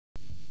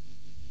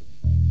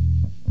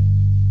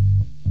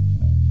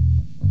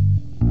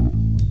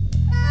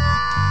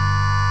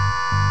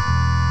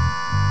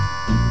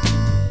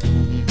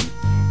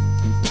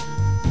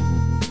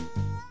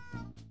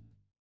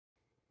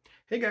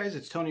guys,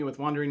 it's Tony with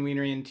Wandering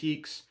Wiener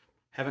Antiques.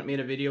 Haven't made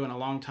a video in a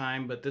long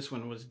time, but this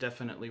one was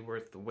definitely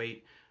worth the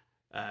wait.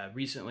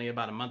 Recently,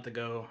 about a month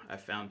ago, I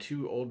found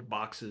two old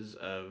boxes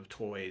of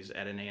toys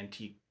at an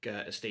antique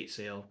estate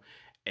sale,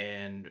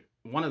 and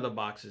one of the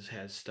boxes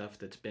has stuff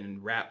that's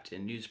been wrapped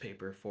in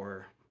newspaper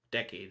for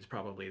decades,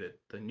 probably.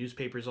 The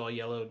newspaper's all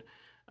yellowed.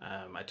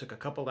 I took a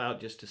couple out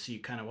just to see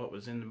kind of what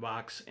was in the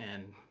box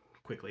and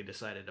quickly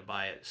decided to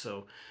buy it.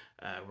 So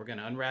we're going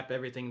to unwrap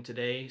everything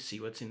today, see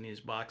what's in these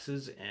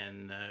boxes,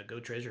 and go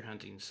treasure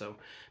hunting. So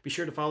be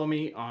sure to follow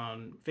me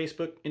on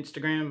Facebook,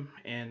 Instagram,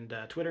 and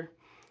Twitter.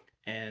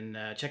 And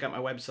check out my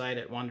website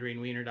at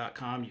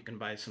wanderingwiener.com. You can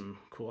buy some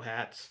cool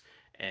hats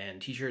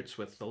and t-shirts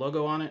with the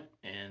logo on it.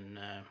 And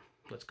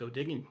let's go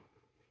digging.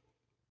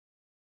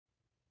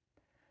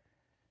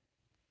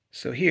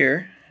 So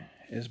here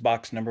is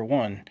box number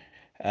one.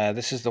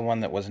 This is the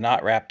one that was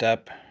not wrapped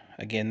up.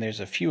 Again, there's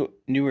a few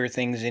newer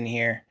things in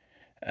here,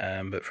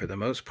 but for the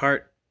most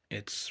part,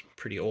 it's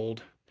pretty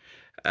old.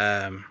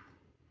 I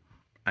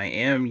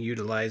am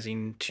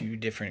utilizing two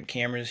different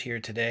cameras here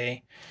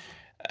today.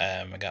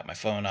 I got my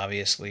phone,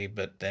 obviously,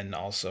 but then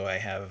also I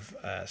have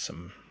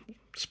some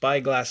spy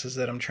glasses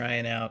that I'm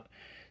trying out,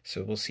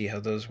 so we'll see how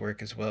those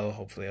work as well.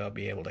 Hopefully I'll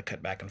be able to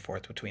cut back and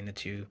forth between the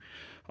two.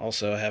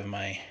 Also, I have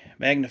my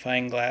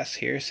magnifying glass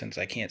here since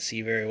I can't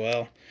see very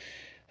well.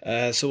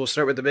 So we'll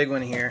start with the big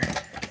one here.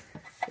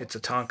 It's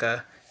a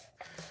Tonka.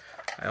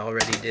 I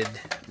already did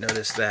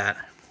notice that.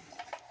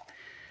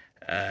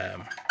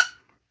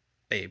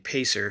 A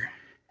Pacer.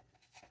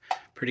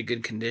 Pretty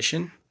good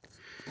condition.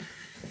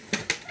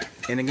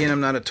 And again,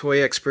 I'm not a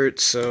toy expert,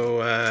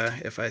 so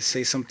if I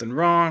say something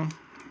wrong,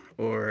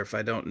 or if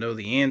I don't know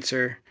the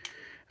answer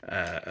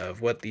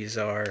of what these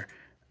are,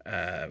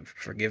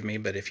 forgive me,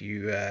 but if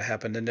you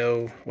happen to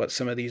know what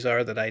some of these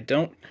are that I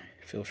don't,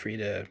 feel free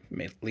to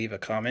leave a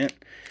comment.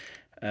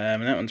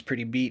 And that one's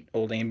pretty beat,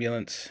 old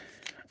ambulance.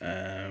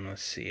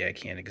 Let's see, I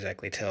can't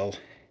exactly tell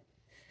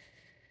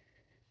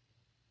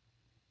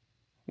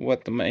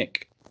what the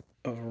make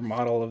or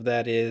model of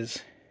that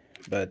is,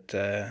 but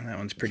that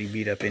one's pretty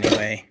beat up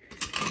anyway.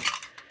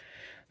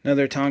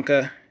 Another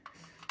Tonka,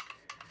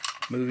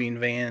 moving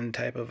van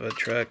type of a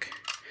truck,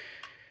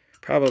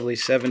 probably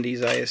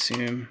 70s I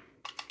assume.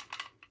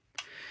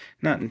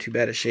 Not in too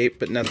bad a shape,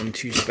 but nothing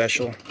too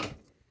special.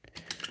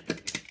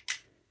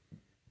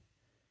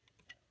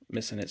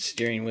 Missing its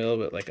steering wheel,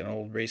 but like an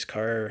old race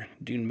car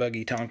dune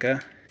buggy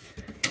Tonka.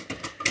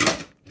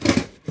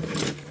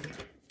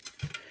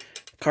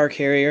 Car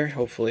carrier.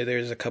 Hopefully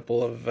there's a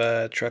couple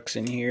of trucks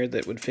in here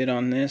that would fit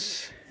on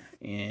this,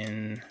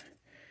 and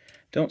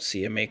don't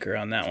see a maker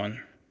on that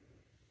one.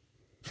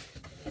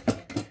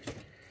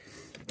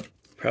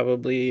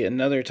 Probably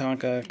another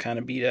Tonka, kind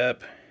of beat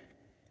up.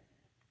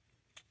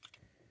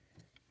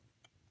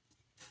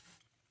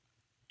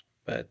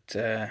 But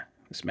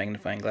this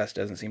magnifying glass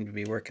doesn't seem to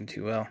be working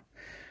too well.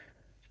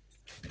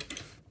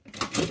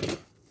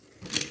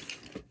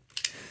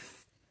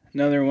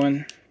 Another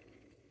one.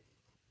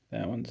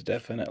 That one's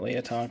definitely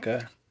a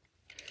Tonka.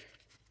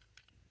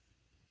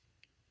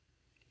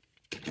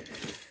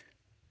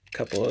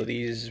 Couple of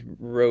these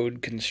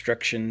road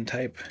construction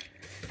type.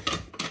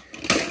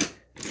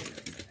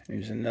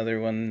 There's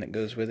another one that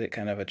goes with it,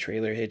 kind of a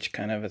trailer hitch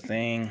kind of a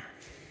thing.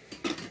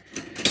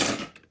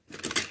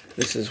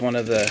 This is one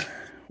of the,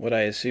 what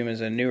I assume is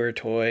a newer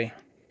toy,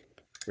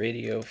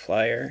 radio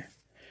flyer.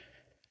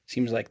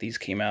 Seems like these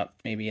came out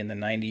maybe in the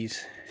 90s.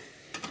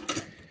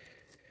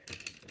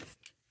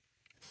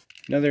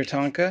 Another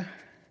Tonka.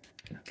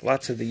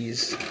 Lots of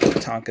these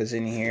Tonkas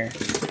in here.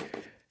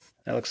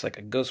 That looks like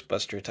a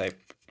Ghostbuster type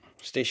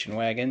station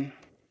wagon.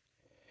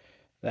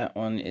 That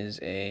one is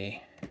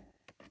a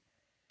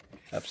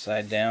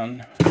upside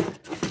down.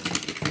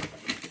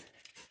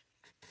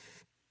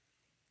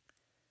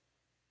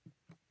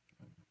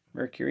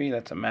 Mercury,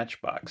 that's a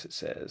Matchbox, it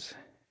says.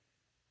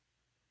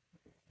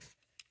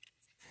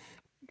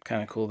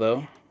 Kind of cool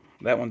though.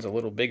 That one's a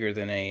little bigger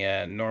than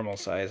a normal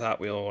size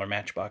Hot Wheel or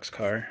Matchbox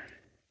car.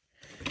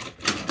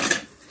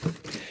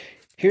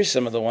 Here's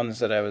some of the ones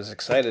that I was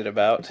excited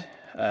about.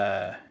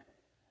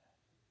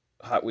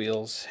 Hot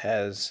Wheels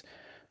has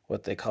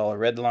what they call a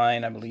red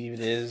line, I believe it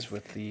is,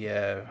 with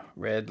the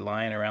red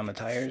line around the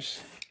tires.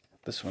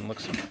 This one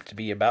looks to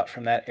be about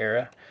from that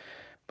era,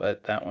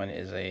 but that one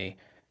is a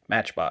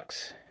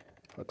Matchbox,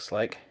 looks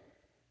like.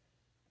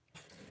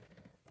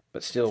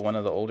 But still one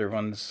of the older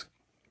ones,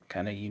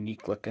 kind of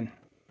unique looking.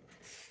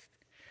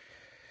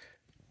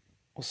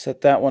 We'll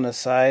set that one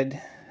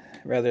aside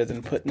rather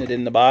than putting it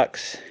in the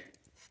box.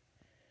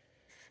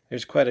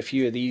 There's quite a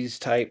few of these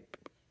type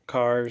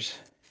cars.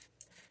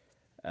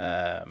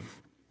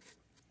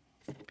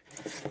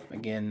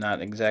 Again,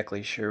 not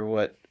exactly sure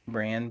what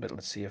brand, but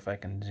let's see if I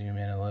can zoom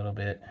in a little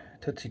bit.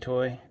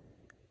 Tootsietoy.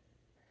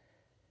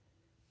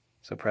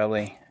 So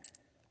probably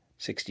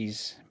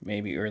 60s,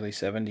 maybe early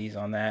 70s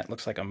on that.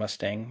 Looks like a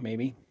Mustang,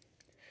 maybe.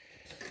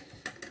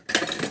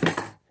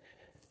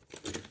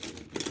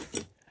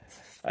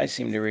 I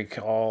seem to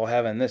recall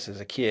having this as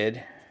a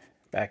kid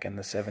back in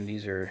the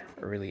 70s or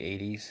early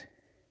 80s.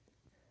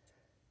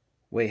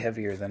 way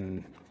heavier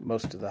than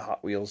most of the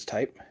Hot Wheels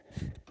type.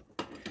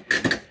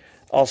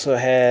 Also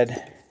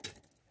had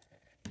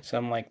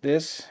some like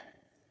this,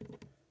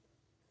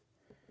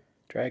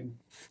 drag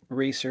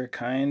racer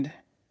kind.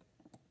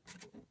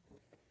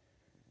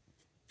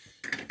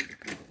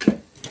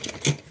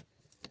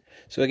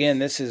 So again,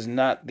 this is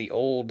not the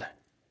old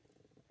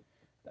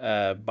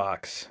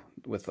box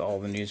with all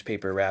the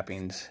newspaper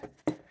wrappings.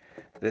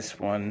 This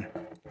one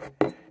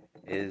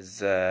is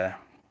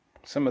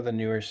some of the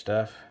newer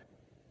stuff.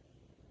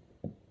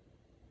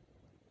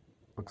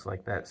 Looks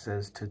like that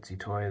says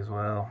Tootsietoy as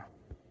well.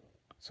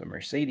 Some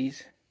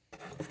Mercedes.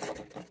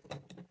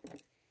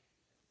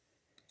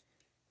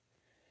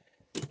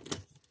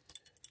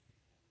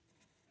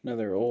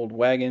 Another old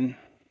wagon.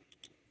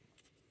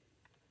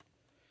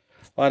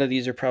 A lot of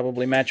these are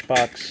probably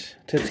Matchbox,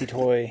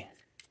 Tootsietoy,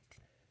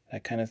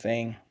 that kind of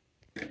thing.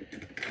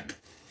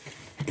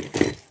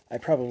 I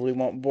probably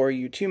won't bore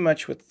you too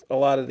much with a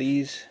lot of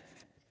these,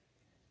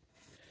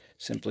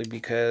 simply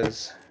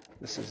because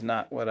this is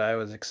not what I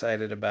was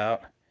excited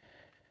about.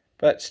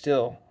 But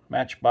still,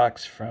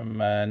 Matchbox from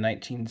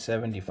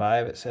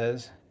 1975, it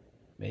says,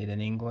 made in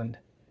England.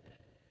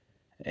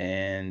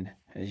 And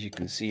as you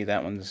can see,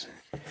 that one's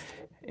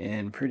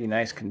in pretty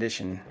nice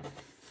condition.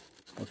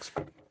 Looks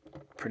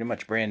pretty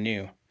much brand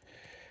new.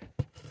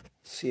 Let's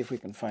see if we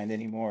can find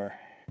any more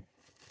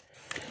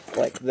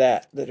like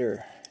that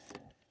are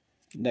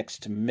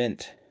next to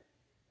mint.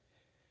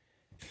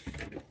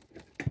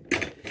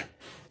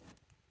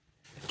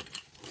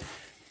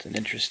 It's an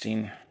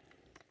interesting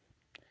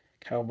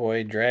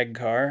cowboy drag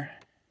car.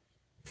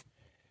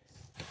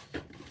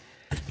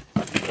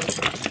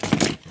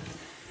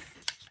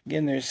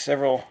 Again, there's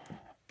several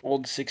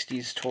old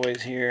 60s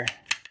toys here,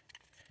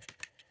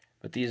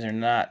 but these are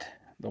not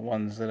the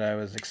ones that I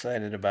was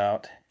excited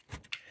about.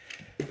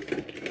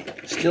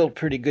 Still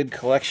pretty good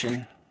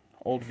collection.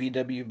 Old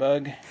VW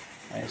Bug.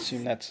 I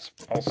assume that's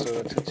also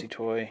a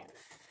Tootsietoy.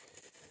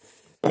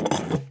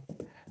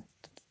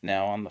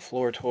 Now on the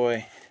floor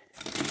toy.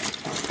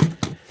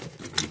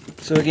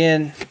 So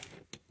again,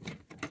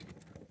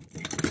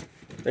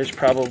 there's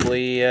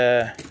probably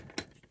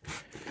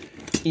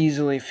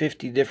easily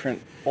 50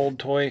 different old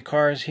toy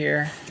cars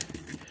here.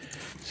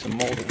 Some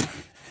old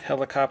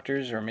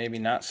helicopters, or maybe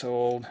not so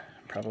old.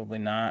 Probably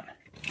not.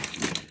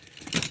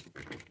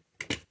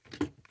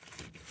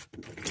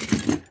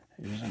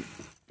 There's a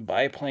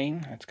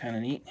biplane. That's kind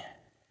of neat.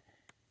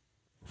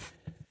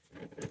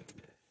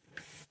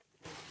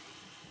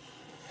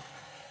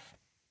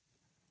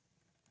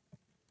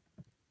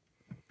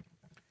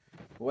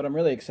 What I'm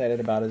really excited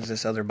about is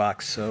this other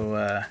box, so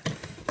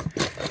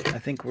I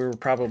think we're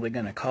probably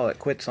going to call it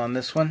quits on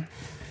this one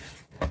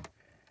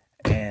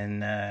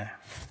and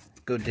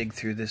go dig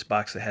through this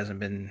box that hasn't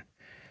been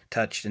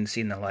touched and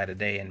seen the light of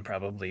day in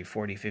probably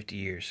 40-50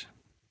 years.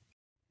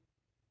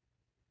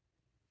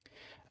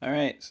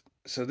 Alright,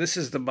 so this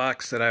is the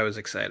box that I was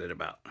excited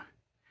about.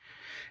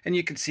 And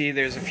you can see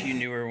there's a few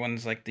newer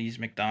ones like these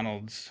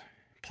McDonald's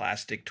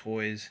plastic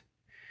toys.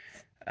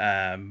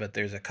 But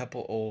there's a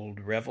couple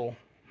old Revel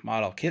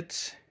model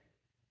kits.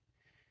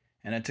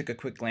 And I took a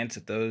quick glance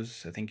at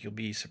those. I think you'll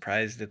be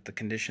surprised at the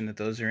condition that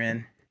those are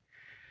in.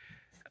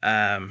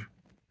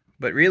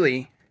 But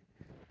really,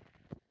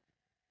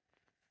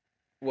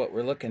 what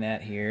we're looking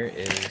at here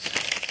is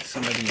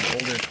some of these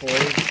older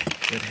toys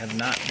that have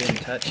not been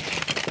touched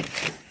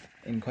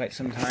in quite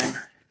some time.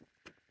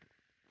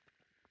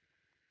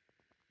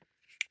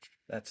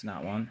 That's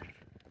not one.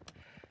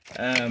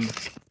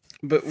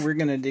 But we're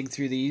going to dig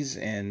through these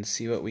and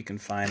see what we can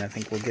find. I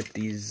think we'll get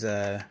these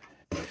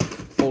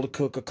old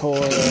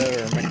Coca-Cola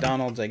or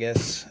McDonald's, I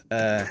guess,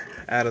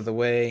 out of the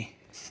way.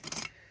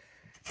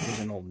 Here's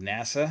an old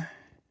NASA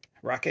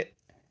rocket.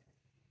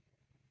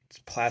 It's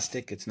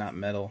plastic, it's not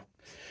metal.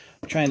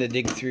 I'm trying to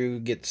dig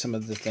through, get some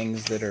of the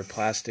things that are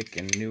plastic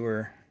and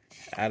newer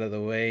out of the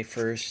way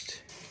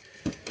first.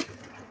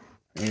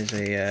 There's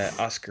a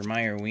Oscar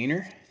Mayer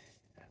wiener.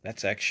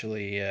 That's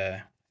actually,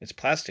 it's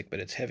plastic, but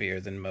it's heavier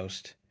than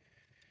most.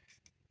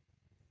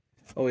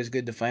 Always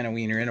good to find a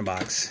wiener in a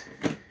box.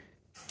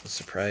 A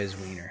surprise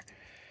wiener.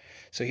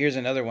 So here's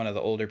another one of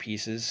the older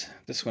pieces.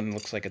 This one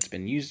looks like it's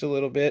been used a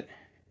little bit.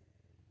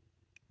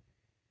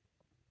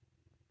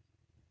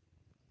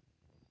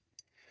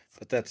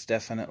 But that's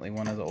definitely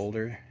one of the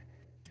older.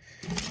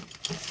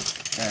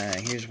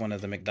 Here's one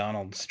of the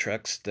McDonald's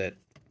trucks that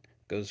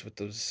goes with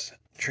those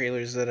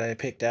trailers that I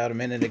picked out a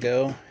minute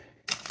ago.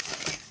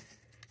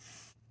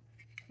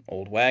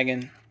 Old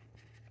wagon.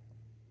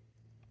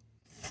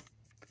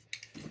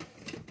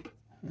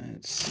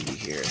 Let's see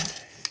here.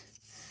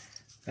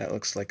 That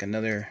looks like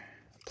another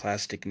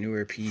plastic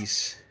newer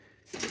piece.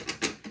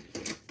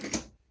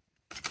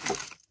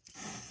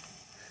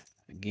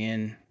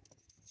 Again,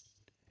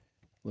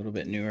 a little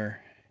bit newer.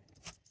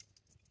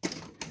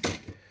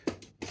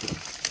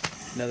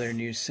 Another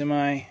new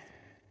semi,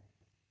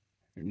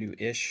 or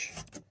new-ish.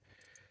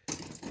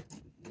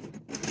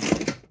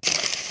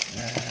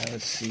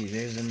 Let's see,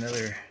 there's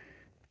another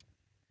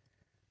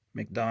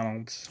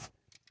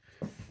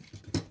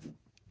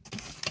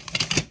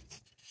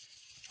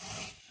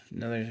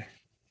Another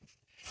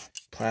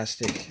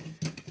plastic.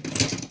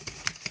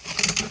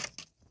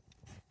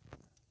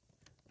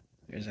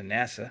 There's a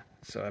NASA,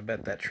 so I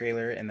bet that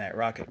trailer and that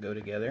rocket go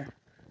together.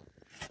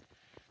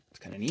 It's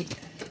kind of neat.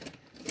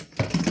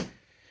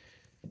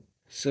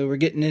 So we're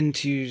getting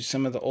into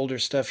some of the older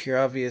stuff here,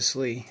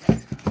 obviously.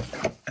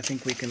 I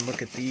think we can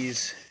look at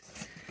these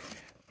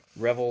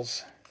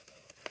Revels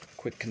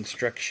quick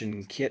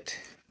construction kit,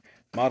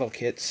 model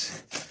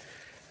kits.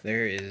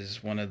 There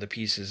is one of the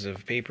pieces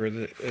of paper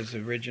that is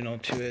original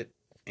to it,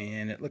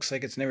 and it looks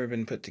like it's never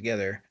been put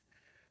together,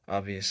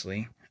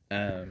 obviously.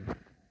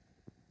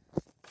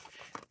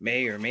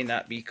 May or may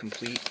not be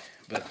complete,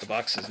 but the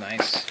box is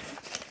nice.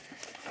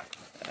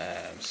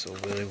 So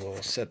we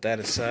will set that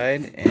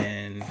aside.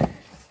 And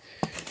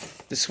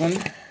this one,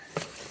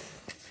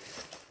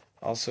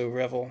 also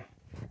Revel,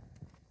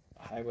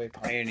 Highway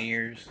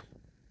Pioneers,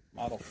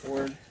 Model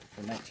Ford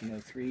from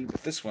 1903,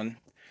 but this one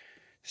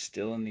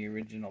still in the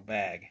original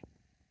bag.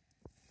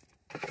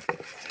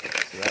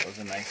 So that was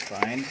a nice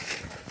find.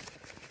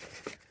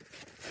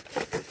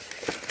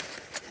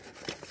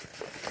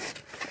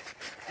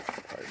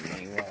 Pardon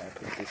me while I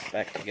put this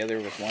back together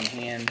with one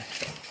hand.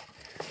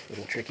 A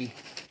little tricky.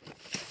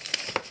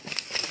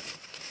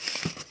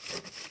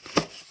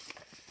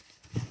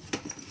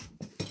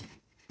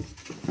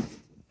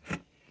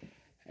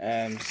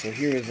 So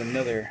here is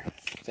another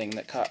thing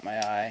that caught my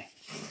eye.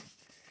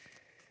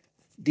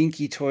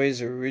 Dinky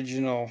Toys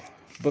original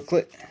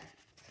booklet.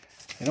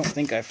 I don't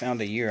think I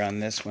found a year on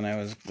this when I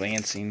was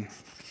glancing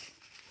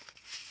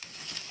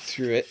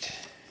through it.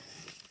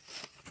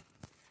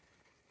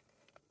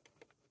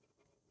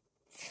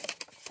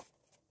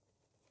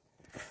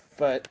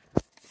 But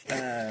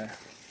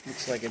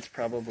looks like it's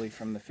probably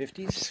from the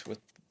 50s with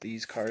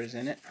these cars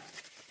in it.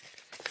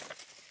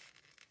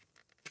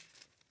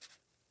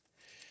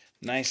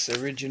 Nice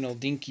original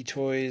Dinky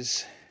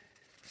Toys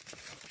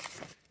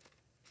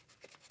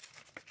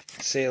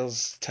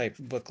sales type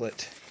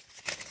booklet.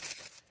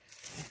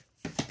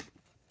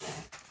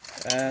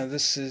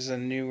 This is a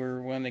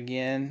newer one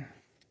again.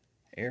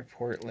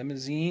 Airport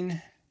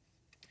limousine.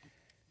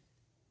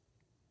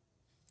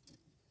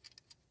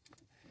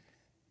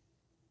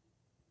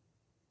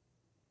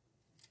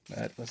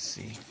 But let's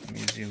see. Let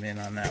me zoom in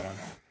on that one.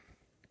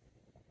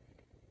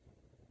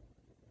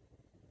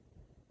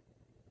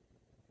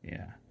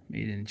 Yeah,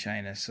 made in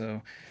China.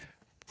 So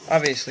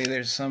obviously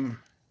there's some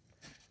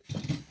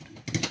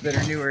that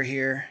are newer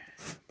here,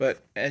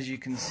 but as you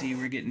can see,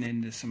 we're getting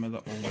into some of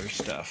the older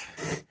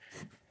stuff.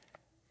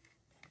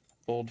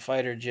 Old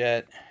fighter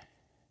jet,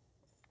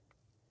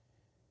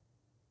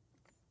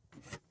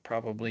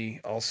 probably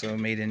also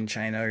made in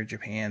China or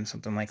Japan,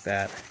 something like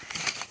that.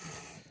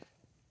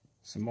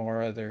 Some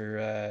more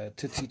other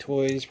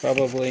Tootsietoys,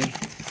 probably.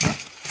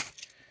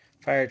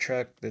 Fire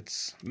truck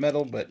that's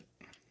metal but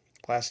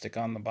plastic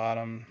on the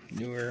bottom,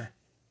 newer.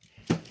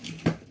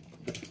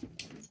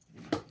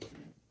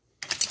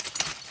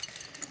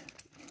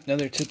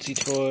 Another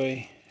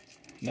Tootsietoy,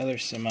 another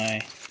semi.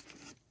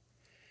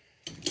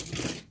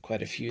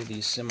 Quite a few of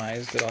these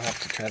semis that I'll have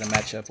to try to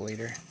match up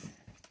later.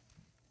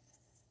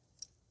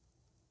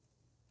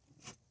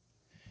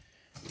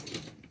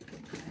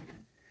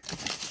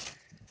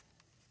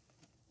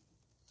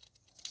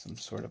 Some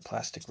sort of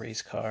plastic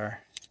race car.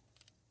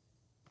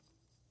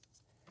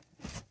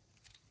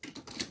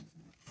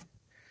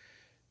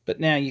 But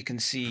now you can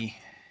see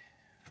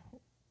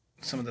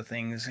some of the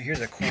things. Here's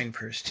a coin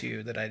purse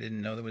too that I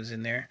didn't know that was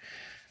in there.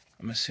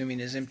 I'm assuming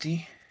is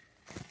empty.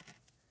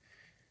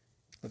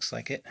 Looks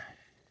like it.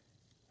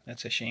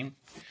 That's a shame.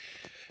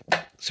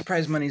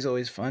 Surprise money's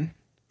always fun.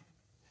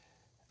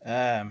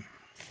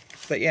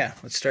 But yeah,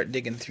 let's start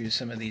digging through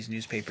some of these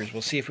newspapers.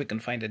 We'll see if we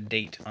can find a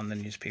date on the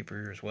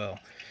newspaper as well.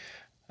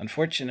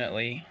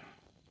 Unfortunately,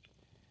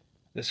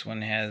 this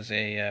one has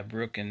a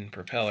broken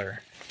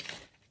propeller,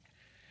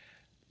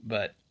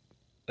 but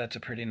that's a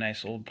pretty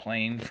nice old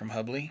plane from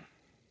Hubley.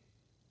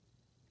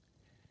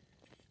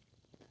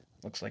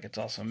 Looks like it's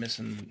also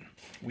missing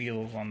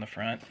wheels on the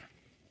front,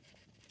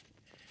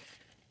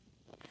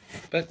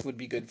 but would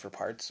be good for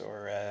parts,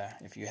 or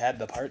if you had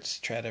the parts,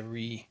 try to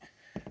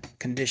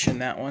recondition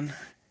that one.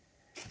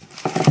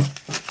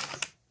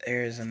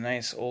 There's a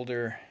nice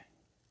older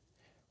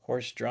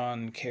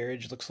horse-drawn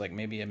carriage, looks like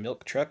maybe a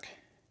milk truck.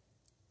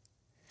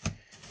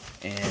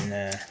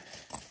 And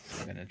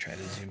I'm going to try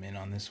to zoom in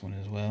on this one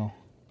as well.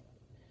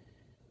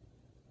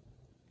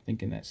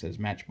 Thinking that says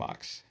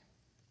Matchbox.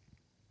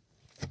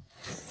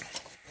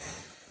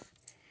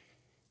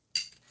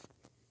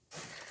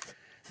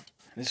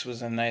 This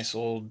was a nice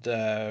old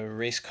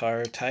race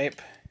car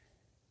type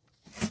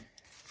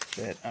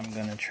that I'm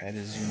going to try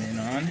to zoom in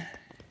on.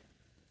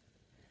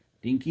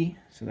 Dinky,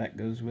 so that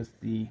goes with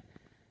the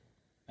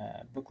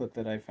booklet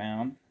that I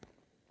found,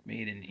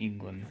 made in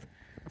England.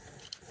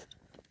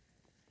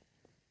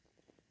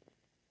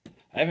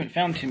 I haven't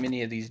found too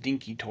many of these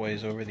Dinky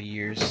toys over the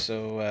years,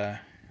 so I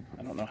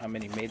don't know how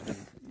many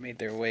made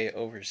their way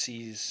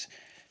overseas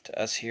to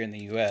us here in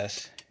the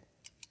US.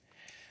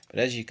 But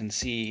as you can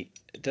see,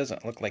 it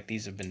doesn't look like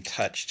these have been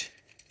touched.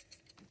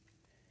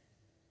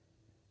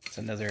 It's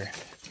another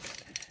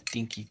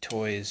Dinky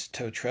Toys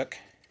tow truck.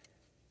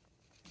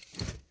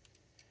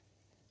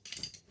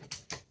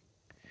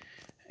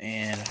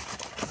 And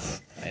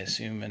I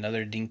assume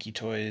another Dinky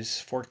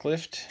Toys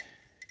forklift.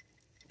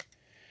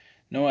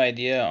 No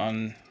idea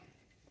on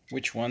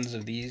which ones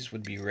of these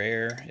would be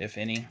rare, if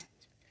any.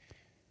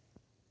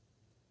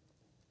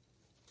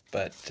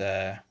 But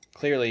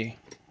clearly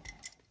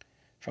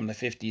from the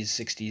 50s,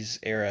 60s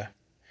era.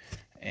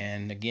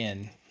 And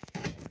again,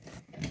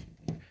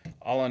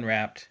 all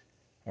unwrapped,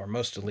 or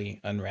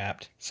mostly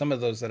unwrapped. Some of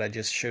those that I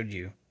just showed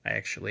you, I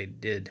actually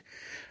did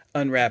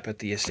unwrap at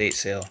the estate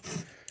sale.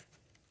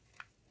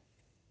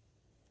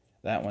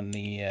 That one,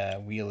 the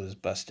wheel is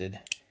busted.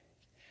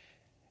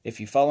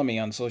 If you follow me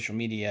on social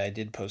media, I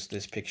did post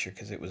this picture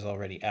because it was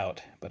already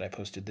out, but I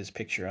posted this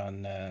picture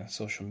on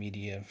social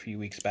media a few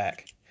weeks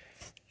back.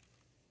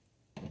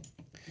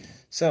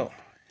 So,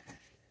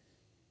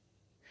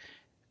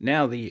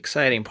 now the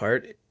exciting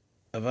part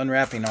of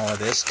unwrapping all of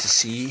this to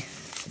see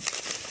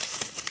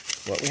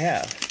what we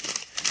have.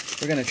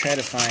 We're going to try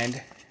to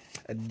find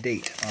a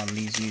date on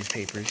these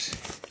newspapers.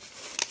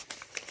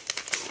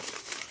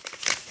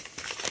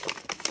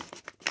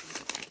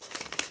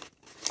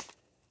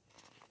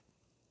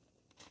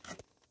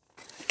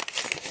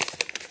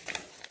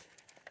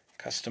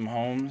 Custom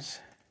homes.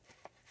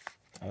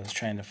 I was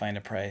trying to find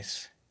a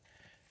price.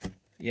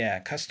 Yeah,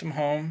 custom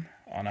home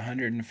on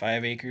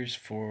 105 acres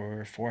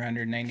for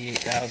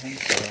 $498,000,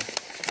 so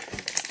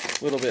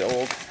a little bit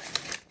old.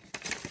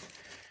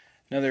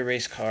 Another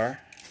race car,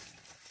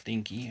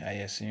 Dinky, I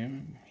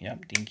assume.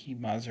 Yep, Dinky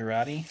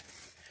Maserati.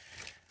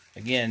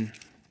 Again,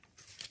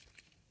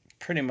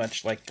 pretty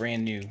much like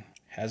brand new,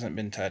 hasn't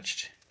been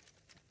touched.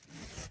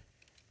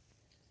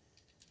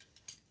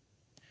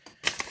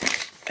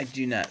 I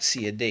do not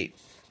see a date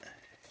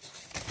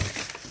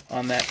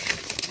on that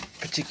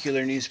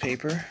particular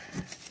newspaper.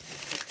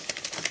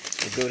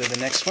 We'll go to the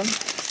next one.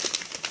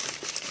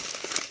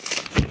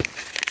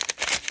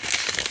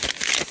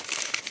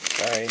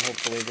 Sorry,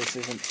 hopefully this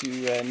isn't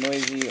too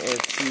noisy or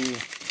too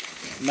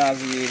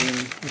nauseating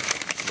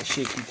with the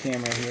shaky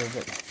camera here,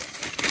 but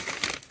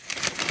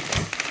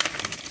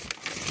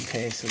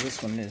okay, so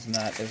this one is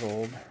not as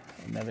old.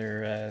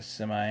 Another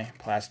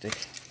semi-plastic.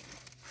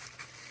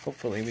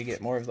 Hopefully we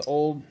get more of the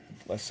old,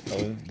 less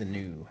of the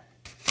new.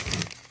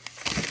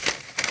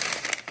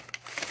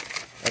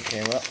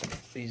 Okay, well,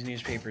 these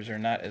newspapers are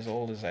not as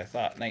old as I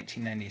thought.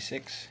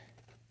 1996.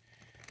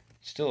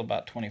 Still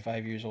about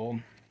 25 years old.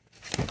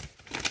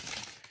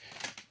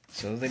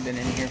 So they've been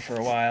in here for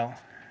a while.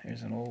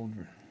 There's an old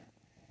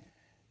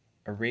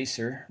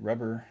eraser,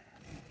 rubber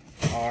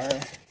car,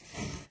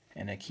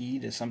 and a key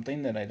to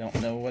something that I don't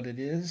know what it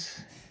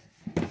is.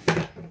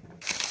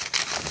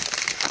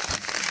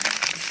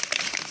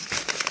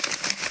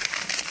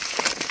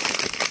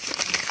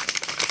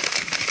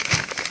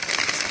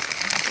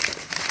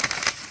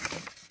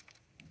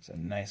 It's a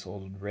nice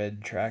old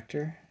red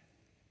tractor.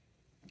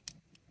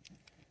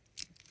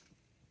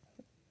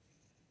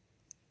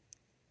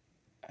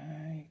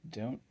 I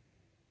don't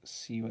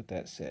see what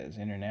that says.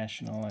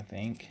 International, I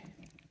think.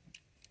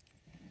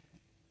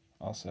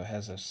 Also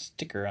has a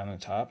sticker on the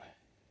top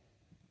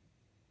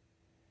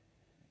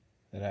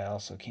that I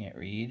also can't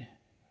read.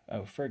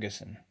 Oh,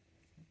 Ferguson.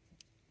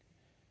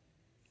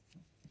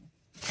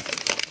 Let's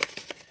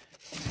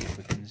see if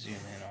we can zoom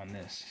in on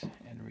this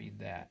and read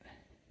that.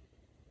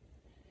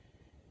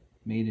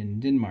 Made in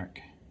Denmark.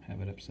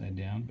 Have it upside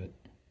down, but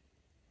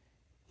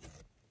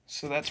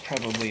so that's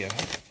probably a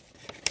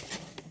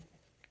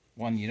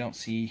one you don't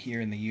see here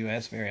in the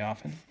US very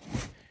often.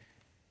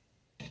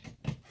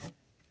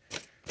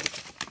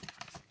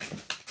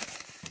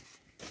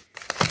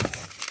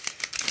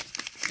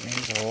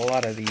 There's a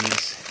lot of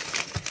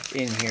these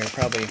in here,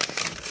 probably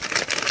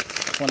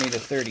 20 to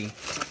 30.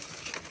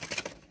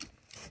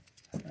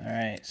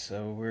 Alright,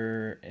 so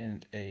we're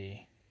in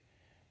a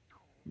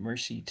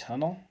Mercy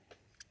Tunnel.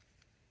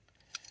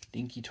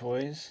 Dinky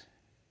Toys.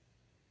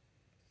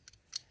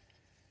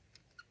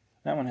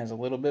 That one has a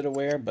little bit of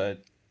wear,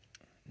 but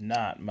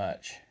not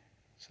much.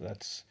 So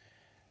that's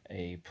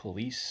a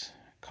police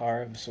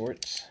car of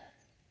sorts.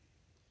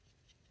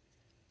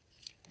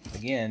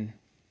 Again,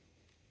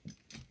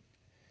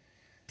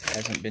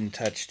 hasn't been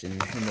touched in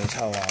who knows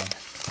how long.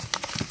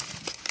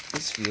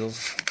 This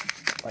feels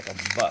like a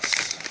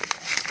bus.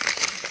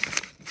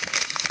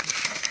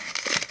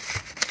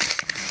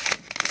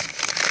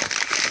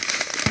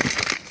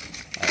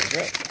 That's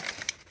right.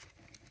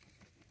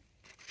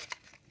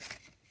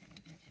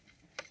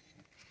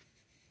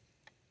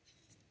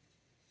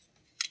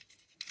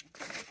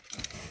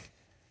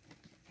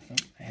 Oh,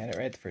 I had it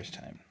right the first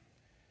time.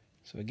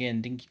 So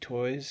again, Dinky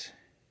Toys.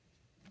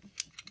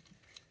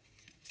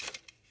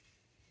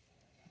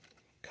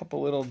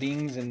 Couple little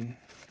dings and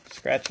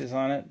scratches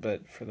on it,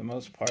 but for the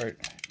most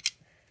part,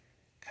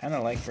 kind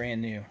of like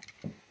brand new.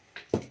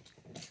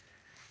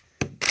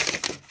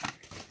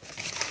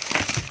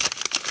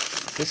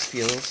 This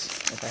feels,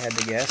 if I had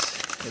to guess,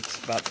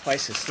 it's about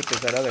twice as thick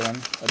as that other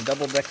one. A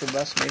double-decker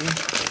bus, maybe?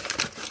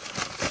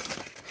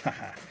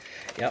 Haha.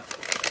 Yep.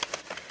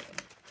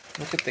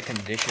 Look at the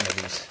condition of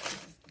these.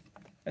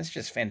 That's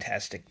just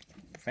fantastic.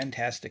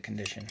 Fantastic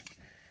condition.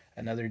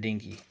 Another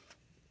Dinky.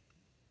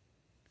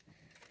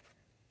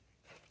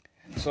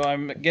 So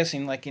I'm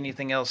guessing, like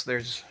anything else,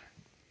 there's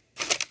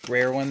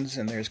rare ones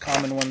and there's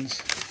common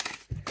ones.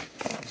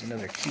 There's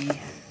another key.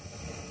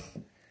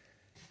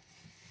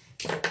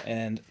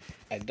 And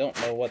I don't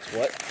know what's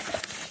what.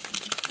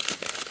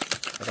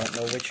 I don't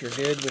know which are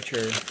good, which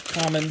are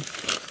common.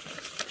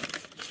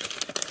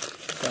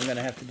 So I'm going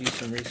to have to do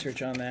some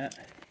research on that.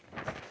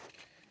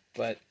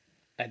 But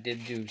I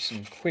did do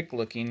some quick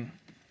looking,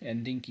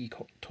 and Dinky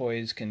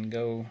toys can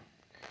go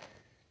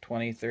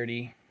 $20,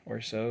 $30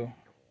 or so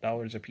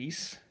a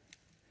piece.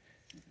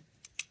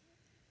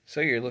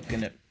 So you're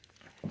looking at,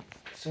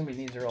 assuming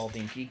these are all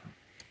Dinky,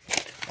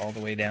 all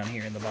the way down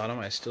here in the bottom,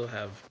 I still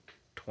have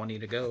 20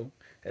 to go,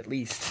 at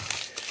least.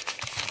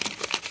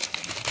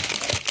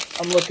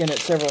 I'm looking at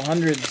several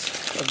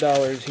hundreds of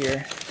dollars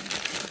here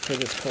for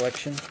this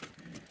collection.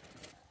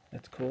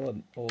 That's cool.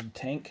 An old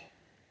tank.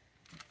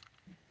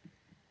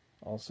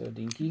 Also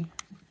Dinky.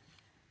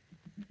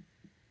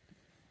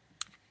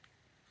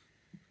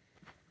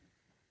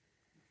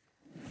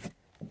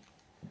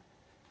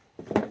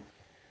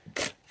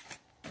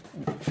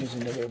 Here's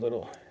another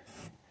little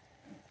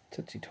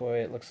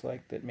Tootsietoy, it looks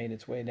like, that made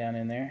its way down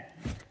in there.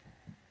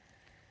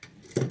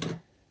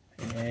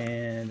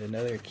 And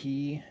another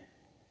key.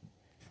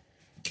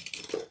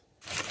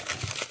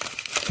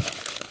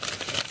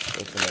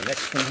 Open the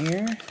next one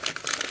here.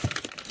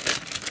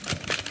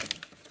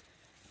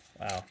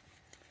 Wow.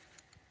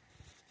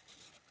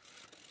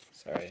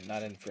 Sorry,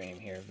 not in frame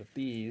here, but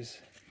these.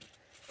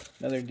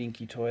 Another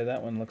Dinky toy.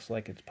 That one looks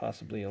like it's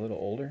possibly a little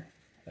older.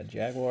 A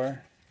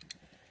Jaguar.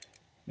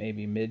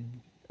 Maybe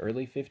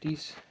early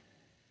 50s.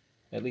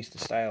 At least the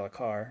style of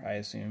car, I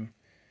assume.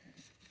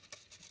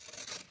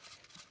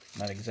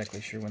 Not exactly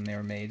sure when they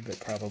were made, but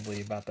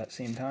probably about that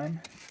same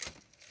time.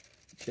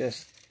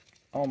 Just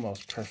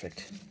almost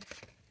perfect.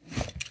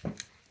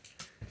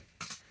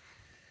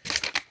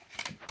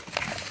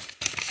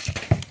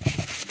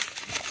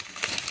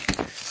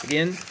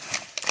 Again,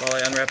 while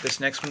I unwrap this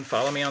next one,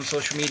 follow me on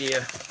social media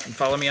and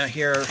follow me out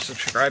here, or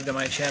subscribe to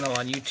my channel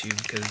on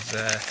YouTube, because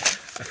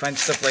I find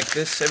stuff like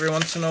this every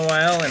once in a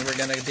while, and we're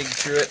going to dig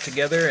through it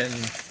together and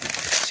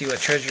see what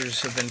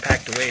treasures have been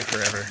packed away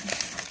forever.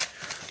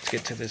 Let's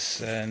get to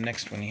this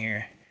next one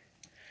here.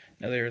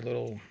 Another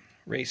little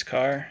race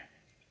car.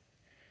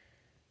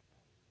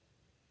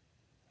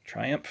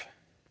 Triumph.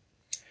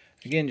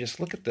 Again, just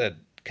look at the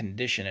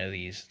condition of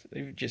these.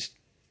 They've just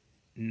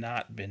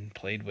not been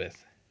played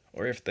with.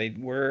 Or if they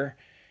were,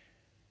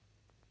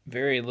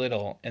 very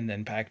little and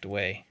then packed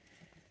away.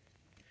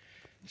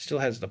 Still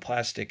has the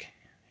plastic,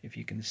 if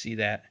you can see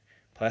that,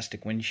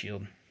 plastic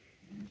windshield.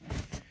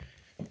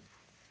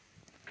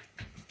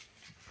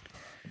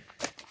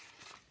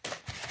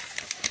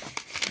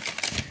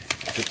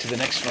 Get to the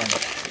next one.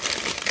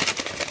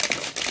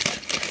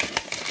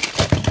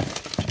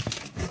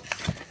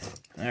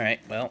 Alright,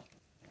 well,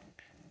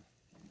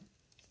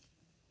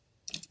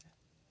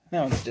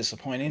 that one's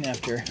disappointing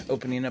after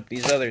opening up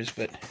these others,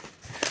 but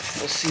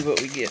we'll see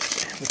what we get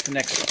with the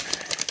next one.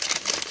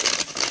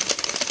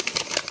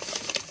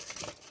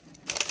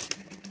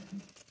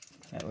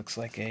 That looks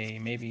like a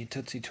maybe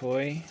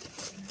Tootsietoy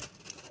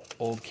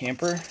old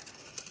camper.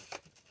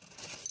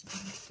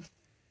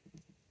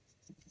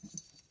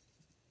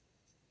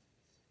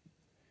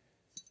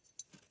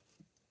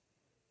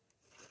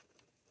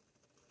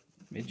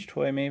 Midge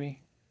toy maybe.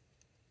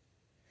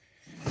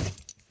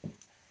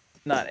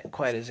 Not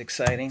quite as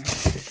exciting.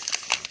 Let's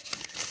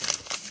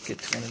get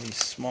to one of these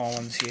small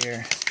ones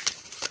here.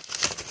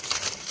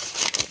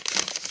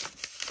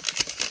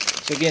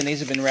 So again, these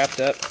have been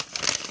wrapped up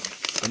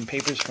in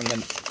papers from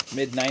the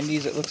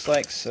mid-90s, it looks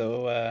like.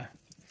 So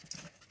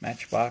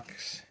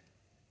Matchbox.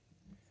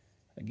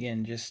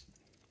 Again, just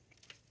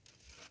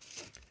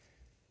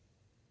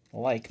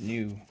like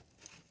new.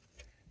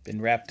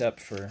 Been wrapped up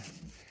for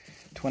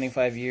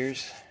 25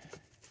 years.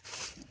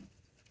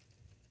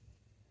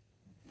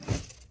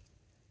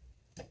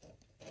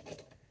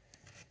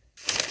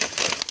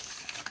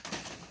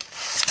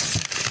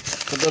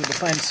 I'd love to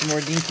find some more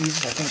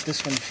Dinkies. I think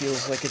this one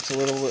feels like it's a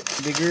little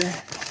bigger.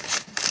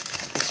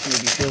 This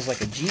maybe feels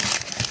like a Jeep.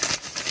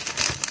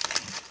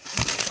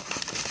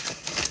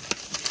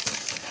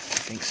 I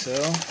think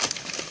so.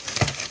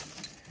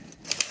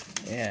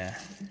 Yeah.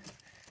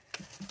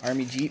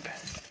 Army Jeep.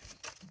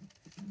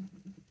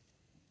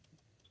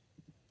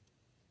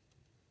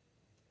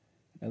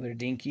 Another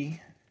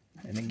Dinky.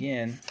 And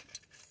again,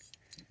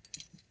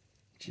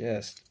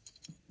 just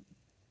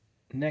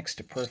next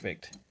to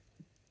perfect.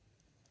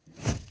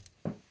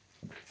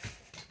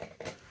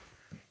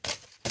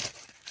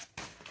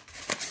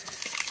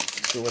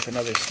 Go with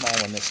another small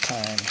one this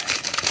time.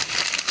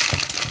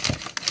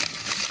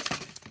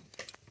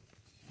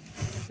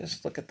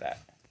 Just look at that.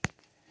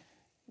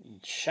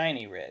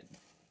 Shiny red.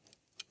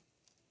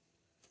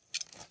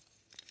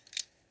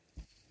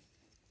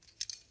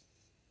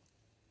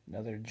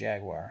 Another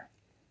Jaguar.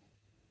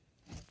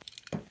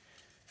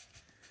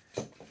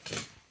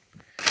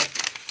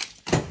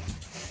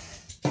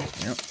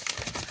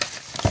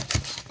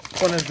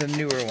 one of the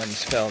newer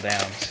ones fell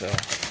down, so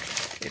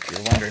if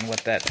you're wondering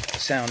what that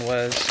sound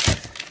was,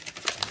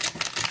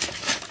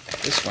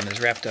 this one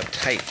is wrapped up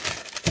tight,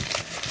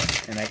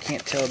 and I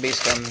can't tell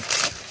based on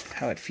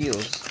how it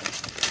feels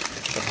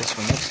what this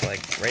one looks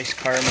like. Race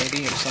car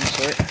maybe of some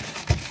sort.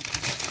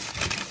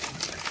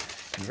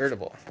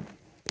 Convertible.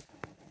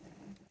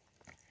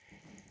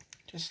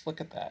 Just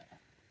look at that.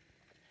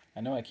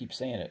 I know I keep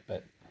saying it,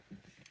 but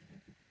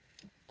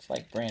it's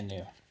like brand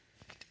new.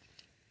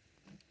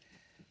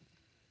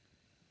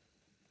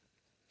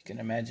 You can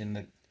imagine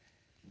the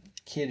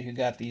kid who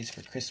got these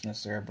for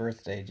Christmas or a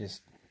birthday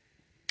just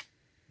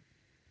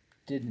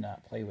did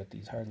not play with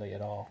these hardly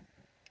at all.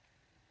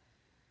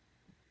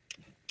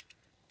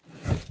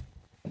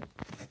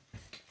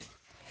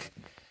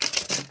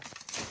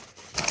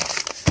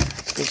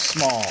 Let's go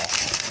small.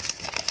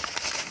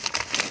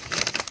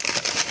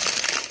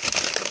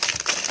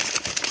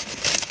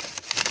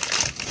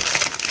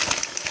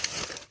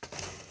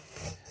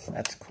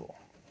 That's cool.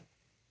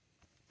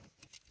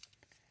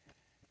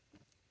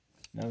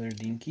 Another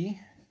Dinky.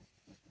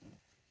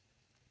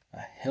 A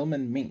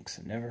Hillman Minx.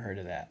 I've never heard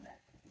of that.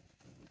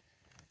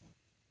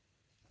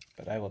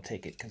 But I will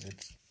take it because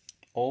it's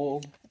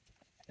old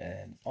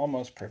and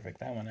almost perfect.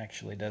 That one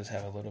actually does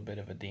have a little bit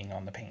of a ding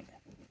on the paint.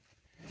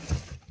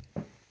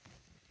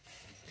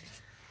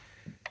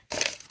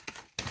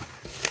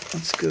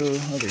 Let's go.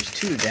 Oh, there's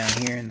two down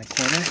here in the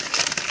corner.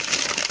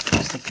 I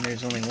was thinking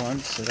there's only one,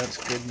 so that's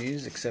good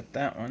news, except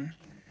that one.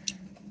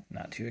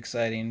 Not too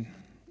exciting.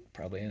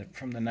 Probably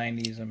from the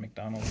 90s, a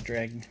McDonald's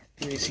drag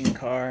racing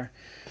car.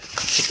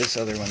 Put this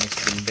other one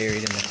that's been buried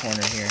in the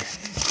corner here.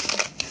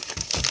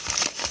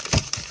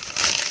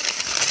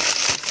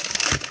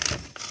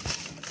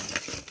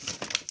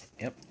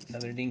 Yep,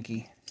 another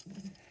Dinky.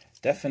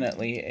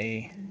 Definitely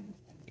a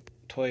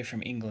toy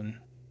from England.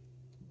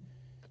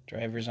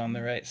 Driver's on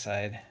the right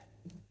side.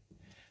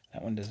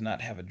 That one does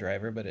not have a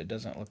driver, but it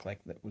doesn't look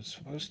like that was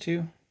supposed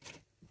to.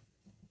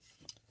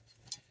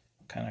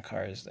 What kind of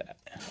car is that?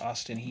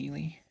 Austin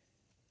Healey?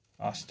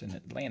 Austin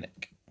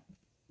Atlantic.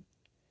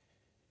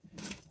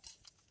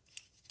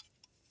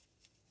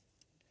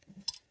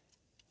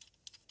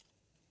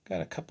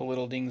 Got a couple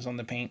little dings on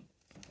the paint,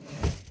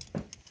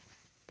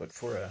 but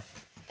for a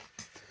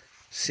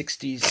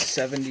 60s,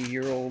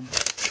 70-year-old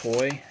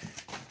toy,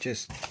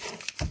 just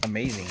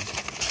amazing.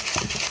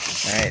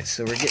 Alright,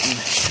 so we're getting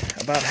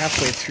about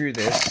halfway through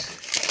this.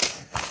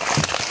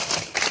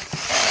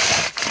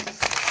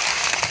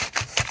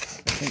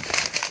 I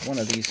think one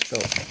of these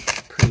felt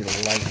pretty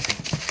light. I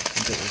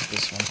think it was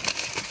this one.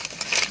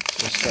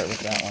 We'll start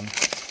with that one.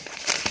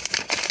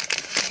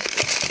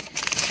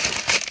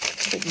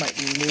 It might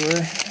be newer,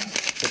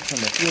 but from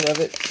the feel of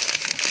it,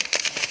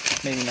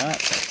 maybe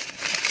not.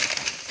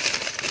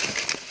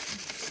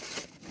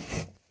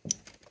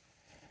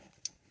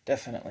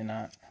 Definitely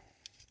not.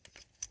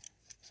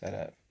 Is that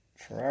a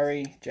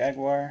Ferrari,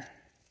 Jaguar,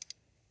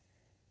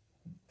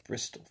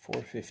 Bristol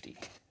 450?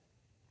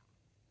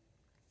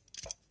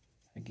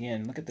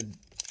 Again, look at the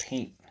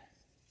paint.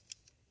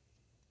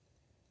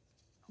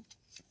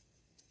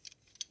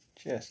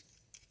 Just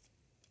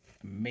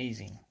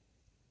amazing.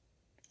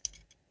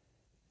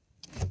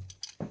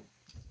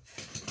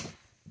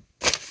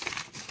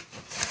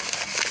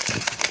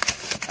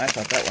 I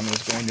thought that one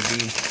was going to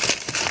be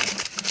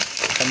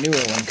a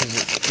newer one because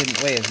it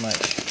didn't weigh as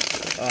much.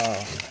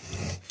 Oh,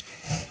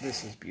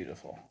 this is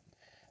beautiful.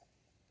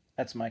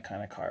 That's my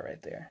kind of car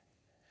right there.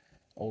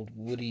 Old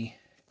woody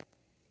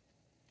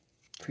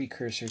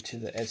precursor to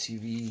the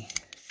SUV.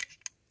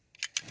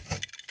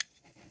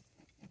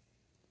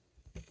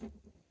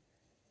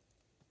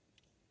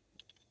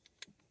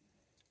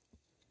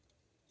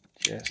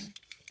 Just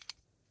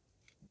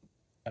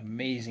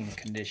amazing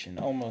condition.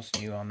 Almost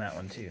new on that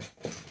one too.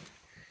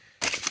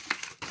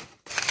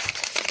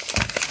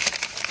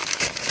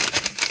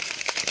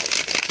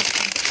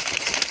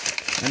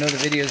 I know the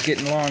video is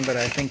getting long, but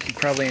I think you're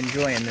probably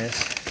enjoying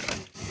this.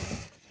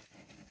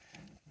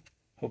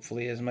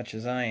 Hopefully as much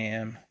as I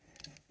am.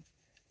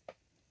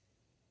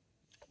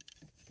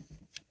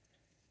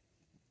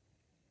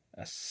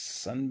 A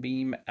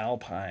Sunbeam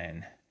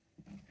Alpine,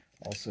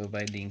 also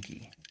by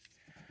Dinky.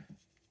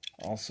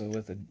 Also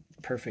with a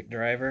perfect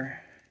driver,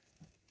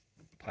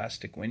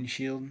 plastic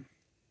windshield.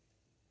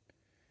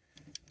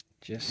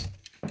 Just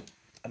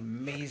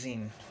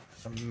amazing,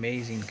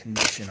 amazing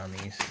condition on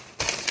these.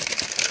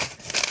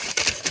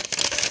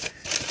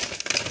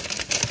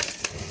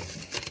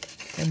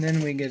 And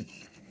then we get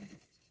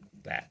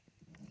that.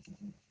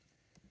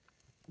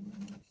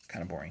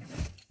 Kind of boring.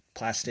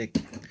 Plastic,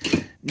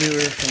 newer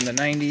from the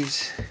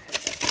 90s.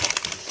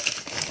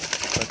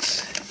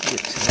 Let's get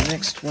to the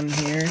next one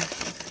here.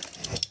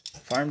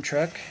 Farm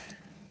truck,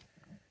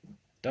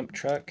 dump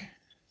truck,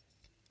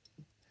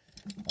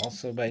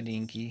 also by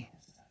Dinky.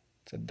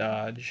 It's a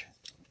Dodge.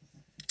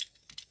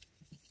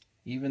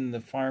 Even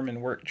the farm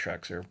and work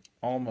trucks are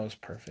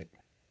almost perfect.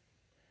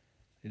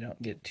 They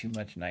don't get too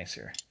much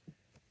nicer.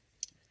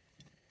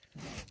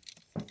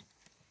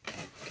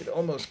 Could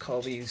almost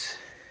call these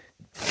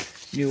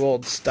new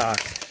old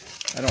stock.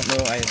 I don't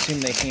know, I assume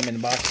they came in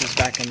boxes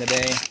back in the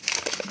day.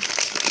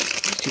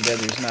 Too bad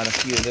there's not a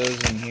few of those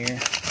in here.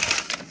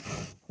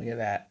 Look at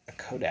that, a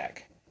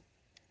Kodak.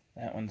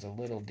 That one's a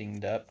little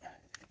dinged up.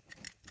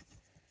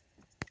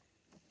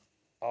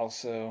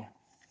 Also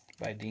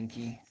by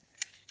Dinky.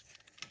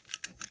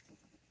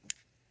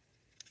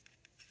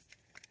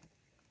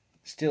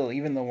 Still,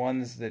 even the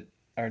ones that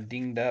are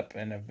dinged up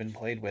and have been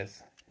played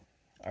with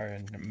are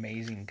in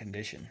amazing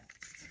condition.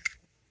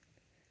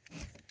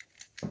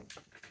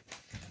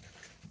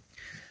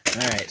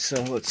 Alright,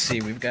 so let's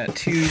see. We've got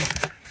 2,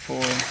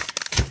 4,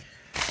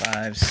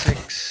 5,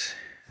 6.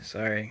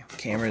 Sorry,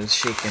 camera's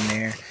shaking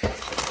there.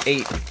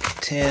 8,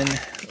 10,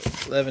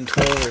 11,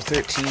 12, or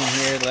 13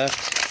 here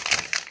left.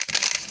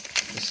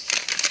 This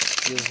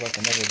feels like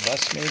another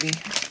bus, maybe.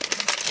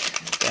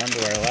 Down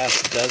to our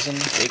last dozen,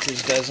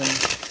 baker's dozen.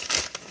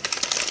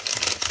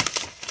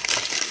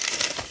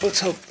 Let's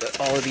hope that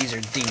all of these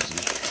are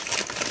Dinky.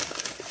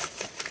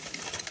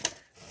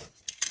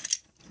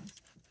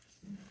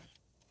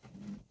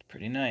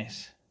 Pretty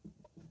nice.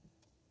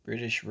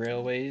 British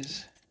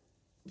Railways.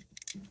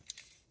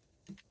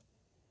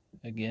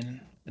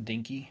 Again, a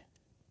Dinky.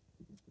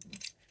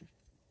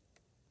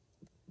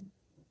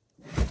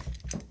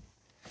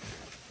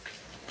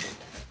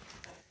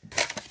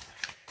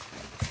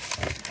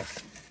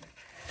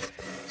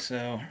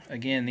 So,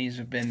 again, these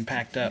have been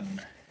packed up.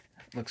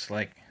 Looks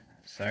like,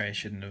 sorry, I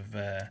shouldn't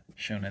have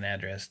shown an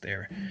address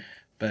there,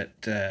 but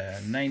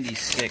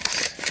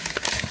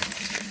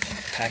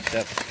 96 packed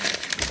up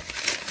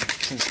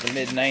since the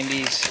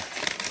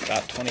mid-90s,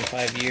 about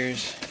 25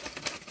 years.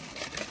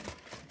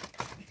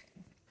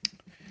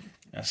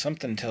 Now,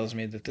 something tells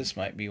me that this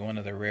might be one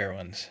of the rare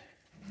ones,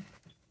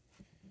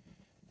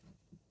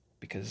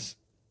 because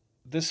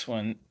this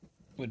one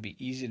would be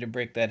easy to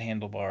break that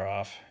handlebar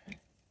off.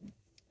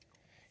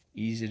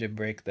 Easy to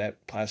break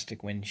that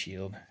plastic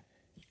windshield.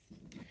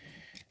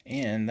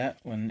 And that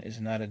one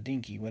is not a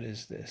Dinky. What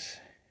is this?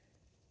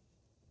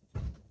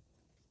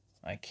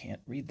 I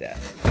can't read that.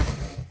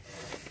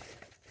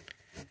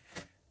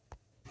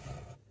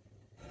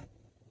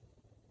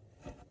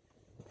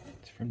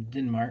 It's from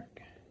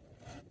Denmark.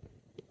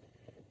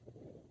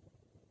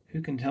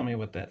 Who can tell me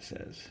what that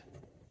says?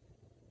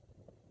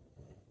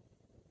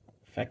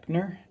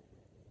 Fekner?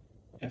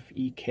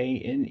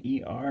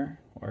 F-E-K-N-E-R?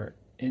 Or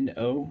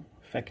N-O?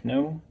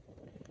 Fekno?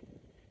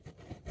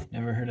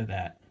 Never heard of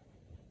that.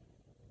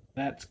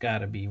 That's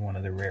gotta be one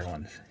of the rare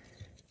ones.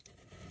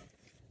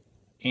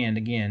 And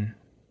again,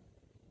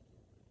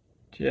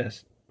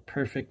 just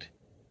perfect.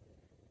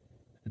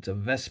 It's a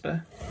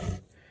Vespa.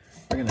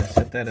 We're gonna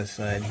set that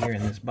aside here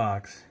in this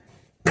box.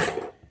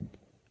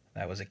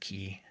 That was a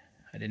key.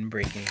 I didn't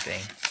break anything.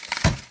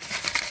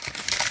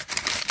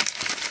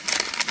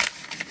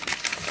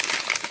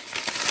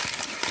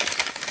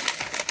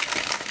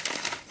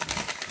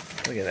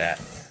 Look at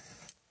that.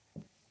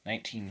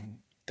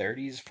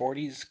 1930s,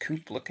 40s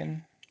coupe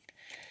looking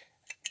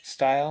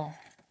style.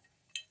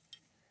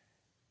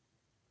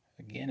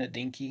 Again, a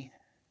Dinky.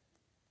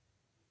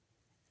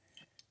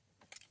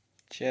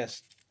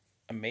 Just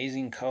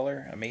amazing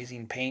color,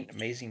 amazing paint,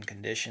 amazing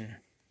condition.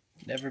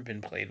 Never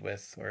been played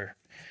with, or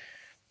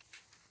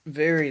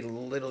very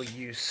little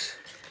use.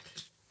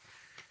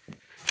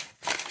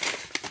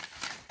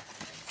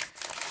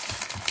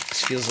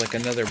 This feels like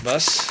another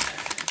bus.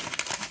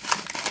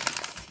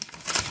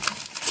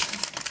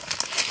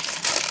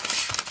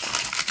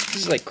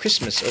 This is like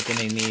Christmas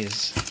opening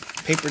these.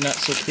 Paper not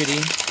so pretty.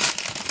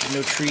 There's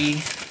no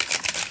tree.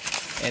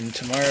 And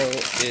tomorrow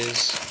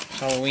is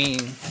Halloween.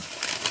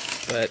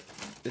 But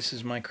this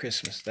is my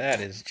Christmas.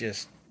 That is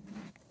just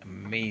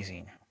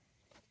amazing.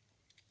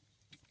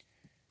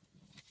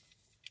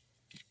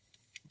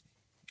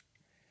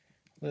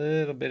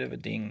 Little bit of a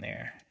ding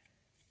there.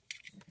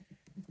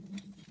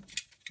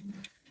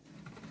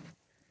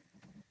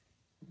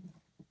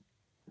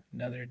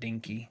 Another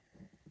Dinky.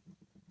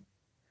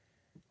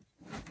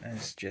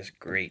 That's just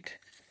great.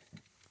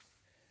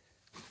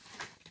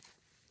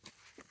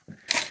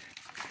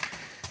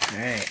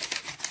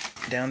 Alright,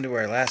 down to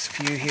our last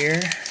few here.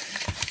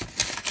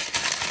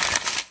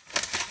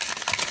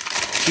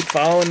 Keep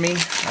following me. I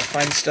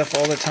find stuff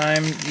all the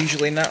time,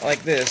 usually not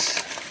like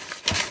this,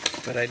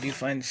 but I do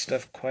find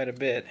stuff quite a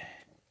bit.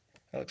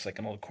 That looks like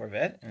an old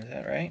Corvette, is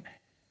that right?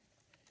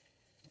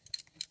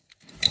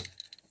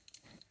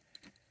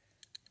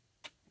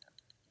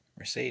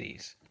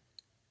 Mercedes.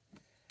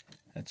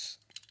 That's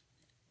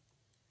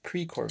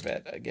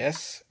pre-Corvette, I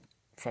guess,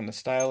 from the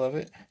style of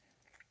it.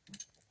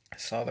 I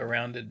saw the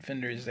rounded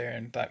fenders there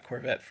and thought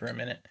Corvette for a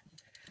minute.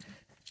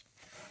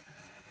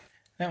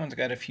 That one's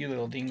got a few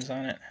little dings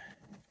on it,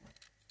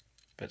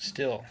 but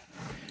still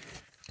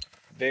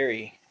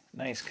very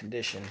nice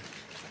condition.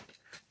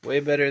 Way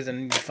better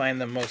than you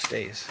find them most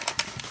days.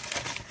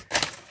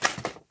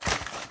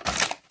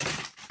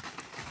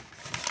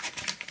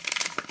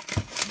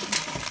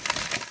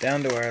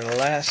 Down to our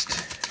last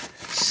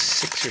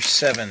 6 or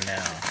 7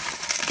 now.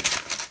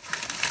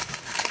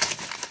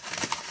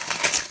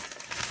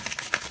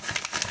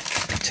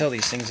 I can tell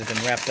these things have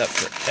been wrapped up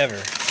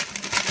forever.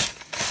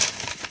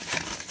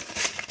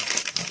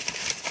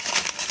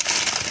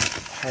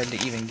 hard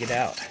to even get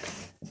out.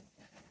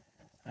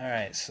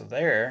 Alright, so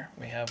there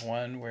we have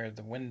one where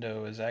the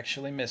window is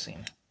actually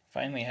missing.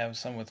 Finally have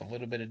some with a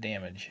little bit of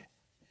damage.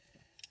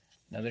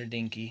 Another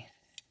Dinky.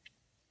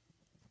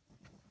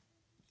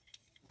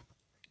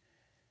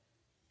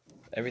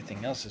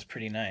 Everything else is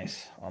pretty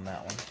nice on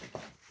that one.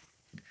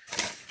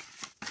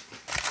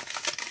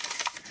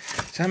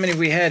 So how many have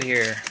we had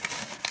here?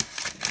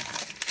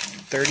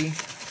 30,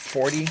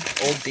 40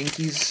 old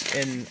Dinkies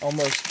in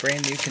almost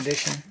brand new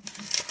condition.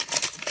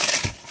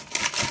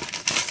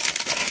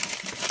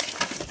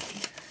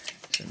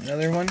 So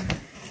another one.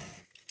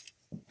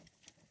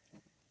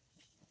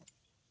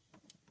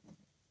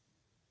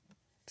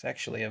 It's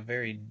actually a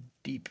very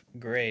deep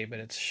gray, but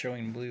it's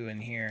showing blue in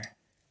here.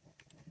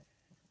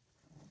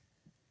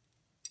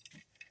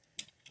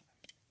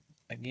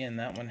 Again,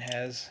 that one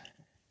has,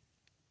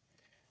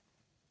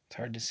 it's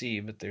hard to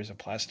see, but there's a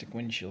plastic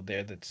windshield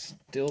there that's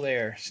still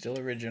there, still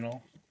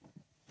original.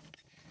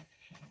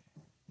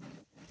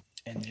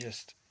 And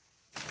just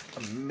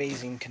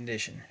amazing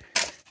condition.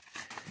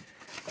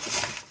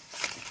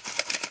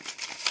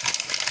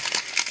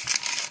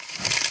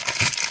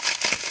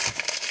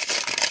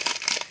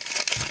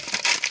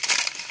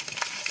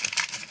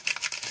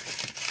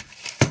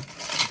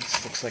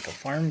 This looks like a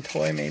farm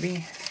toy,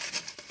 maybe.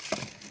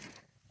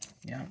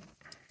 Yeah.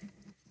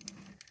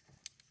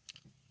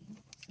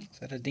 Is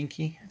that a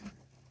Dinky?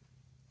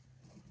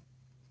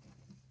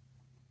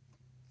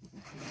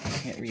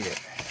 Can't read it.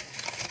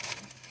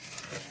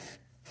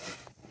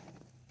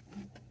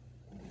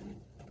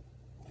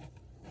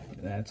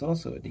 That's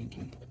also a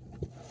Dinky.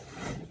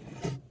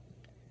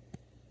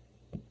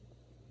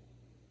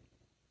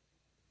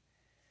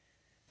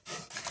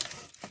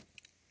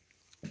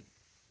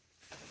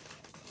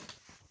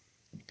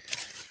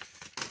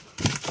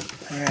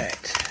 All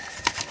right.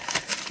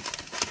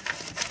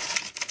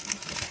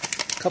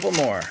 A couple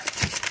more.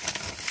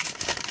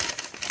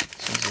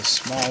 This is a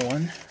small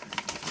one.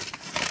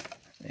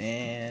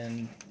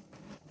 And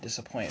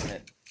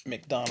disappointment.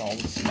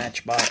 McDonald's,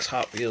 Matchbox,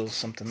 Hot Wheels,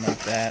 something like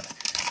that.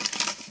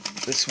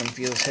 This one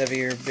feels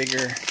heavier,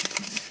 bigger,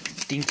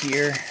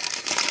 dinkier.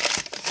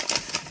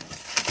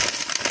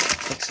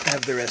 Let's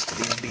have the rest of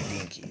these be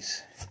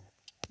Dinkies.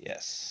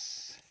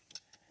 Yes.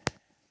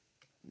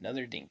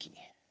 Another Dinky.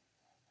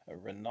 A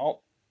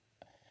Renault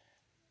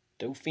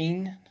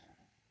Dauphine.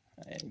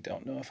 I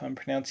don't know if I'm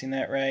pronouncing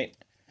that right.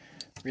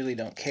 Really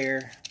don't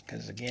care,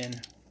 because again,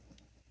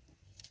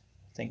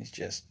 thing's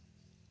just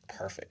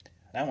perfect.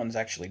 That one's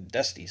actually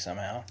dusty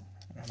somehow.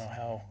 I don't know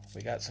how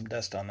we got some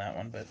dust on that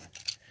one, but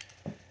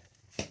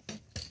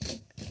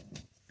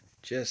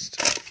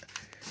just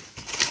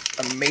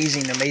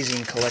amazing,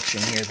 amazing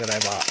collection here that I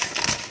bought.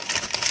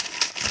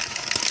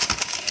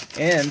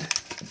 And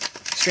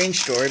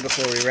strange story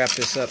before we wrap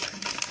this up.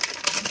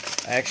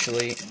 I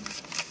actually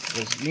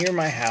was near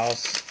my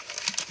house,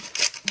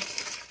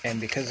 and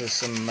because of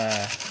some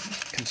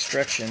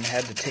construction,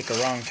 had to take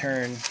a wrong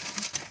turn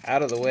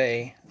out of the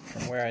way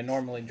from where I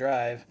normally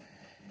drive,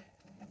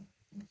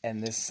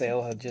 and this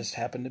sale had just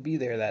happened to be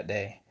there that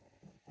day.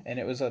 And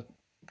it was a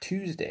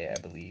Tuesday, I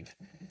believe.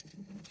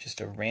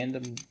 Just a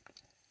random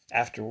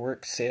after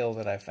work sale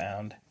that I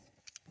found.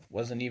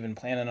 Wasn't even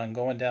planning on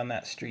going down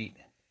that street.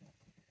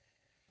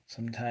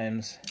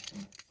 Sometimes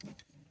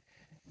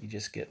you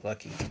just get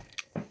lucky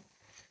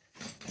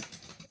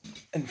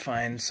and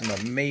find some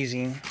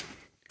amazing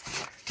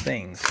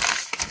things.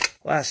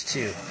 Last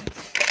two.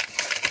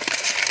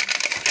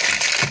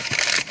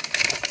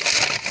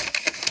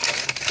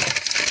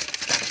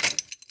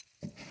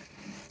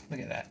 Look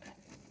at that.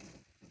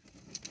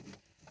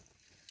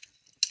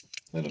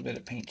 A little bit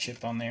of paint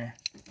chip on there.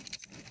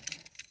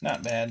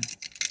 Not bad.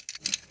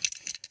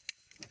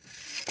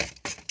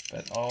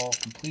 But all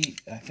complete,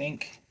 I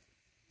think.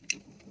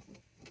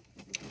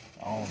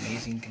 All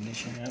amazing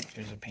condition. Oh,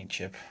 there's a paint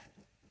chip.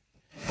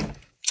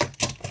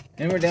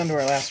 And we're down to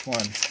our last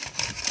one.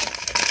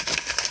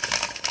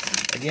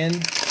 Again,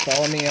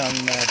 follow me on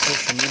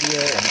social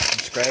media and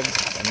subscribe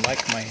and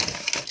like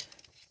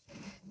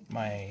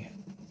my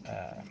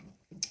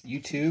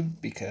YouTube,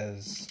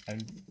 because I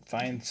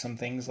find some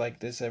things like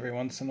this every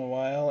once in a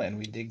while, and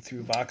we dig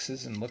through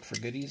boxes and look for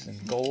goodies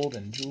and gold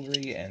and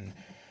jewelry, and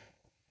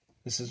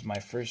this is my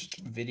first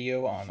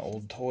video on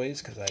old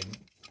toys because I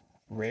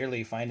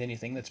rarely find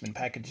anything that's been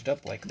packaged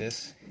up like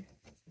this. I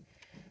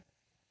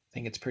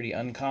think it's pretty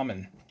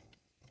uncommon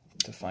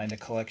to find a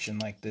collection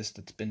like this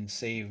that's been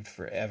saved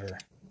forever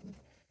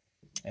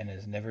and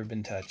has never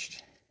been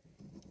touched.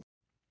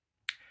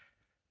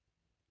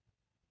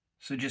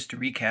 So just to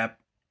recap,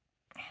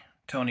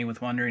 Tony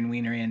with Wandering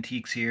Wiener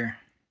Antiques here.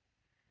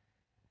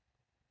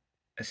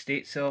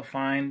 Estate sale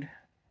find,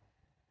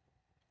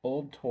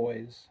 old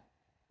toys,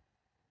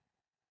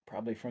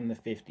 probably from the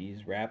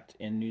 50s, wrapped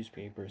in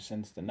newspaper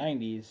since the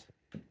 90s,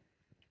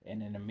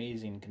 and in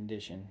amazing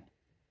condition.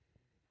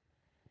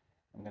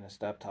 I'm going to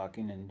stop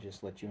talking and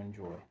just let you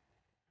enjoy.